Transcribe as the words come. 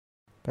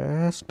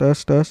Tes.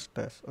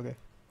 Oke.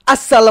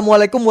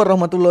 Assalamualaikum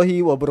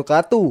warahmatullahi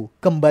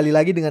wabarakatuh. Kembali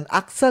lagi dengan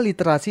Aksa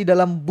Literasi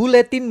dalam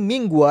buletin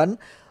mingguan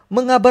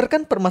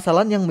mengabarkan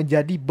permasalahan yang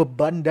menjadi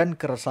beban dan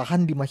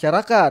keresahan di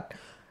masyarakat.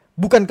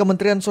 Bukan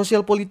Kementerian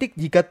Sosial Politik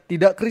jika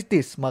tidak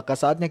kritis, maka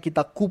saatnya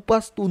kita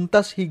kupas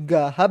tuntas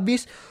hingga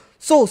habis.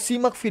 So,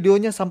 simak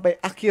videonya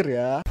sampai akhir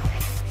ya.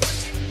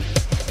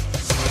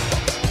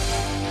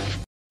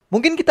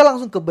 Mungkin kita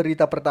langsung ke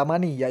berita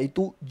pertama nih,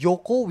 yaitu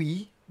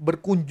Jokowi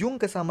berkunjung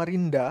ke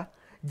Samarinda,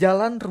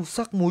 jalan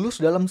rusak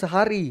mulus dalam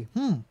sehari.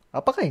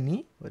 Apakah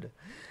ini? Waduh.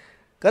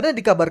 Karena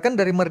dikabarkan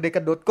dari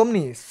merdeka.com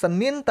nih,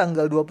 Senin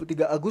tanggal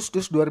 23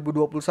 Agustus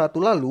 2021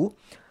 lalu,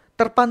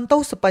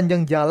 terpantau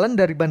sepanjang jalan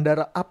dari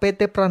Bandara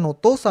APT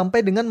Pranoto sampai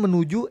dengan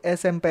menuju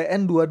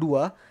SMPN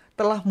 22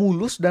 telah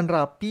mulus dan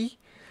rapi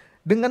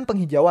dengan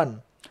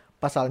penghijauan.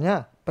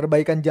 Pasalnya,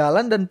 perbaikan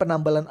jalan dan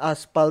penambalan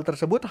aspal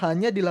tersebut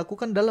hanya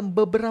dilakukan dalam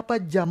beberapa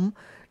jam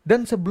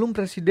dan sebelum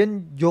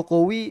Presiden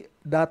Jokowi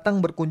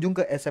datang berkunjung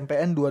ke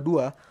SMPN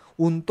 22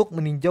 untuk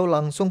meninjau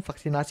langsung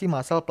vaksinasi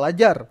massal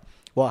pelajar.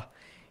 Wah,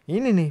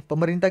 ini nih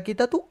pemerintah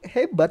kita tuh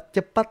hebat,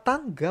 cepat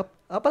tanggap.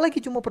 Apalagi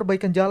cuma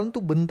perbaikan jalan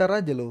tuh bentar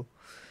aja loh.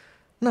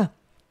 Nah,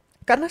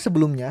 karena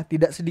sebelumnya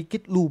tidak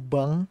sedikit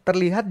lubang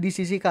terlihat di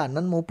sisi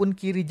kanan maupun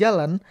kiri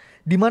jalan,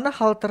 di mana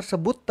hal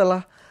tersebut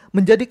telah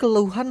menjadi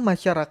keluhan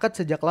masyarakat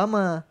sejak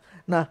lama.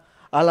 Nah,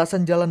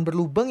 alasan jalan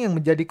berlubang yang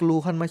menjadi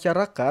keluhan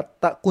masyarakat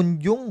tak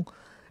kunjung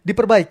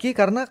diperbaiki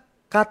karena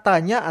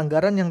katanya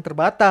anggaran yang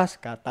terbatas,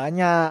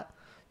 katanya.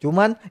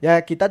 Cuman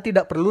ya kita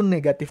tidak perlu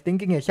negatif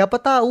thinking ya.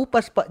 Siapa tahu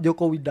pas Pak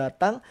Jokowi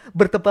datang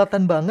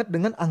bertepatan banget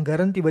dengan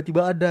anggaran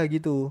tiba-tiba ada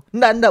gitu.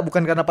 Nggak,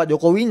 bukan karena Pak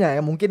Jokowinya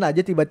ya. Mungkin aja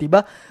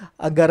tiba-tiba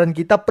anggaran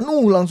kita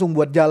penuh langsung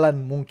buat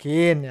jalan.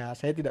 Mungkin ya,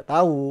 saya tidak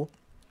tahu.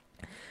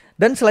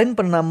 Dan selain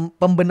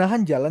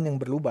pembenahan jalan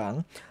yang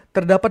berlubang,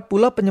 terdapat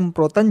pula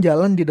penyemprotan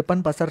jalan di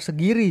depan Pasar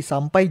Segiri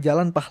sampai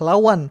Jalan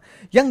Pahlawan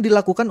yang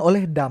dilakukan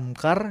oleh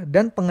Damkar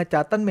dan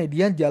pengecatan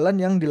media jalan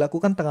yang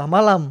dilakukan tengah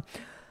malam.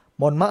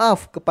 Mohon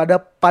maaf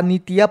kepada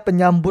panitia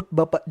penyambut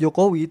Bapak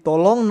Jokowi,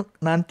 tolong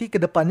nanti ke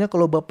depannya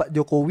kalau Bapak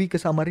Jokowi ke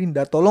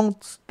Samarinda, tolong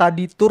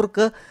study tour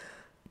ke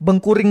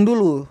Bengkuring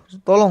dulu.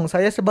 Tolong,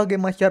 saya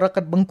sebagai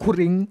masyarakat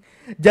Bengkuring,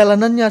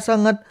 jalanannya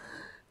sangat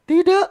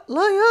tidak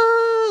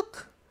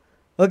layak.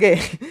 Oke,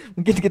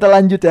 mungkin kita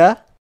lanjut ya.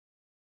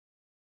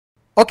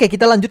 Oke,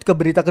 kita lanjut ke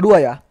berita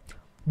kedua ya.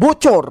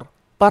 Bocor,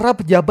 para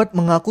pejabat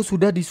mengaku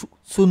sudah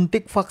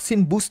disuntik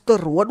vaksin booster.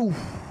 Waduh.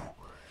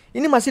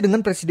 Ini masih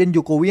dengan Presiden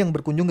Jokowi yang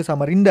berkunjung ke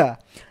Samarinda.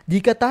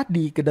 Jika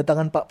tadi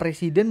kedatangan Pak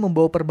Presiden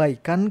membawa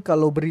perbaikan,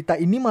 kalau berita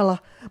ini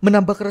malah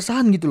menambah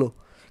keresahan gitu loh.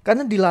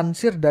 Karena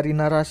dilansir dari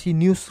narasi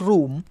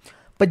newsroom,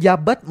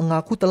 pejabat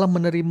mengaku telah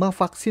menerima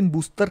vaksin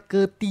booster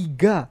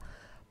ketiga.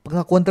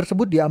 Pengakuan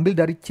tersebut diambil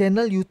dari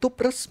channel YouTube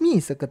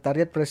resmi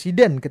Sekretariat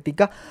Presiden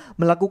ketika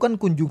melakukan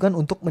kunjungan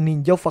untuk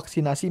meninjau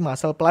vaksinasi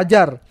massal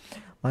pelajar.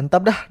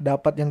 Mantap dah,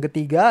 dapat yang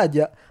ketiga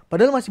aja.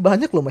 Padahal masih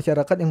banyak loh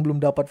masyarakat yang belum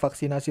dapat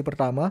vaksinasi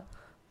pertama.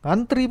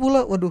 Antri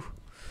pula, waduh.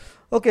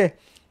 Oke,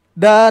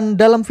 dan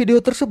dalam video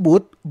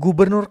tersebut,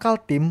 Gubernur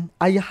Kaltim,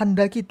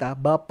 ayahanda kita,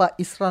 Bapak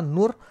Isran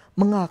Nur,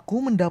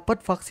 mengaku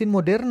mendapat vaksin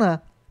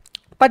Moderna.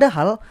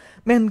 Padahal,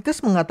 Menkes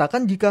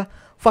mengatakan jika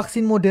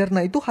vaksin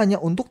Moderna itu hanya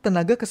untuk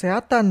tenaga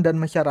kesehatan dan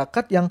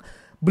masyarakat yang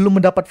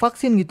belum mendapat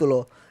vaksin gitu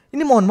loh.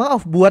 Ini mohon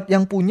maaf buat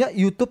yang punya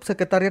YouTube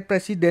Sekretariat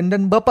Presiden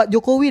dan Bapak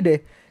Jokowi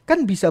deh.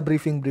 Kan bisa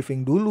briefing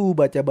dulu,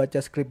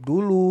 baca-baca skrip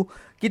dulu.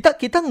 Kita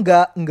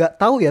nggak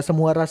tahu ya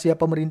semua rahasia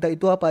pemerintah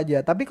itu apa aja.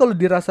 Tapi kalau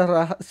dirasa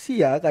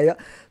rahasia kayak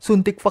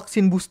suntik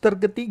vaksin booster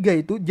ketiga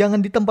itu jangan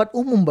di tempat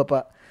umum,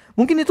 Bapak.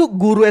 Mungkin itu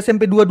guru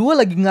SMP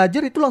 22 lagi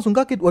ngajar itu langsung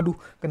kaget. Waduh,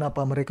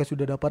 kenapa mereka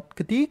sudah dapat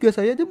ketiga?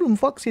 Saya aja belum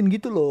vaksin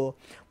gitu loh.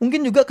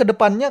 Mungkin juga ke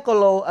depannya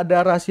kalau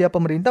ada rahasia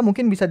pemerintah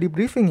mungkin bisa di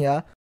briefing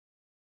ya.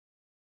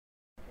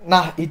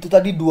 Nah, itu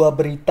tadi dua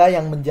berita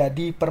yang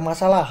menjadi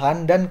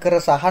permasalahan dan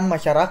keresahan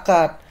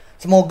masyarakat.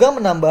 Semoga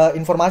menambah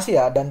informasi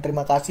ya dan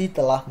terima kasih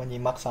telah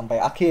menyimak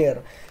sampai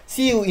akhir.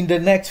 See you in the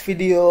next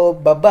video.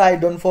 Bye bye.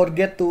 Don't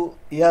forget to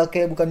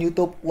bukan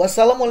YouTube.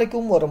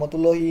 Wassalamualaikum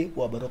warahmatullahi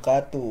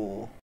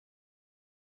wabarakatuh.